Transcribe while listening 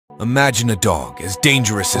Imagine a dog as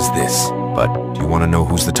dangerous as this. But do you want to know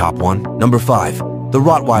who's the top one? Number 5, the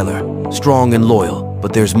Rottweiler. Strong and loyal,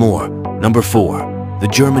 but there's more. Number 4, the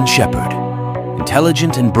German Shepherd.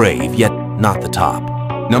 Intelligent and brave, yet not the top.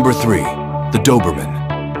 Number 3, the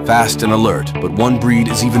Doberman. Fast and alert, but one breed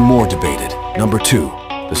is even more debated. Number 2,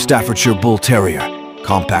 the Staffordshire Bull Terrier.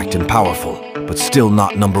 Compact and powerful, but still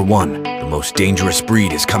not number 1. The most dangerous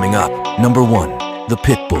breed is coming up. Number 1, the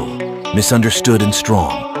Pit Bull. Misunderstood and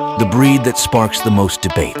strong. The breed that sparks the most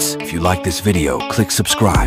debates. If you like this video, click subscribe.